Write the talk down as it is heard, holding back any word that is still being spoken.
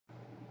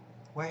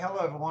Well, hello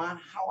everyone.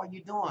 How are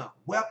you doing?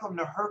 Welcome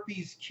to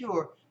Herpes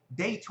Cure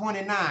Day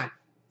 29.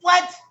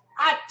 What?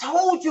 I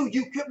told you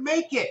you could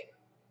make it.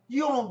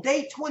 You're on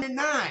day 29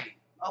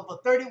 of a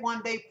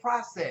 31-day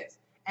process.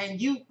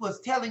 And you was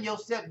telling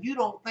yourself you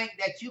don't think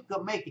that you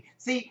could make it.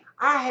 See,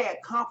 I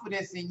had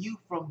confidence in you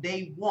from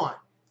day one.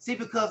 See,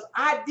 because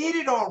I did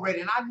it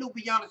already and I knew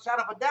beyond a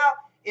shadow of a doubt,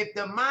 if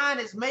the mind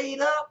is made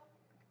up,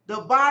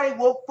 the body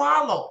will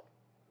follow.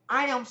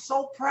 I am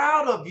so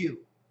proud of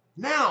you.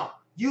 Now,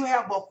 you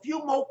have a few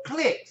more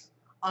clicks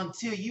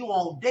until you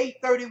on day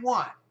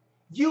 31.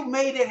 You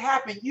made it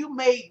happen. You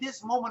made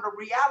this moment a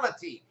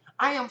reality.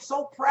 I am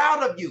so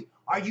proud of you.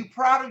 Are you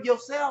proud of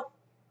yourself?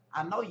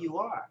 I know you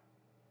are.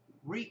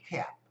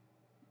 Recap.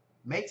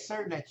 Make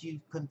certain that you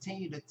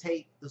continue to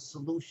take the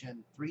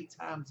solution 3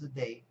 times a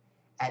day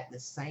at the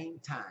same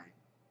time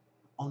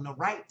on the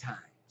right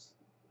times.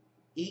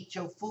 Eat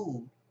your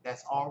food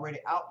that's already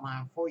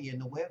outlined for you in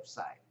the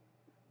website.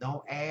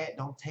 Don't add,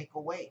 don't take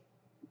away.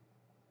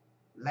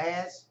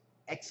 Last,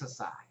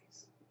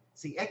 exercise.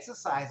 See,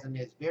 exercising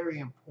is very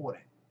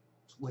important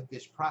with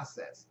this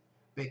process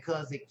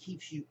because it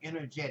keeps you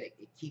energetic.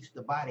 It keeps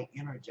the body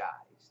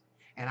energized.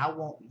 And I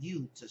want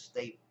you to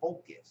stay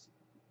focused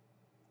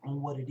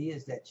on what it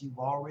is that you've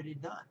already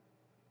done.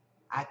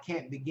 I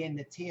can't begin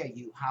to tell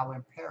you how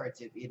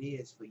imperative it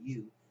is for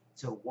you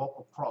to walk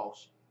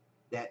across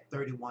that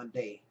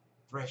 31-day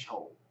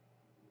threshold.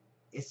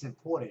 It's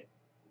important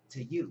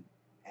to you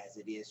as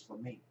it is for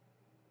me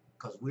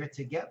because we're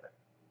together.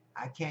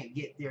 I can't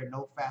get there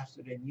no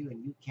faster than you,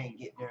 and you can't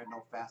get there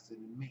no faster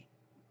than me.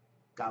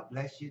 God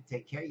bless you.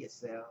 Take care of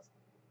yourselves.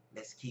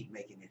 Let's keep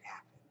making it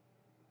happen.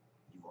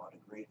 You are the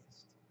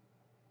greatest.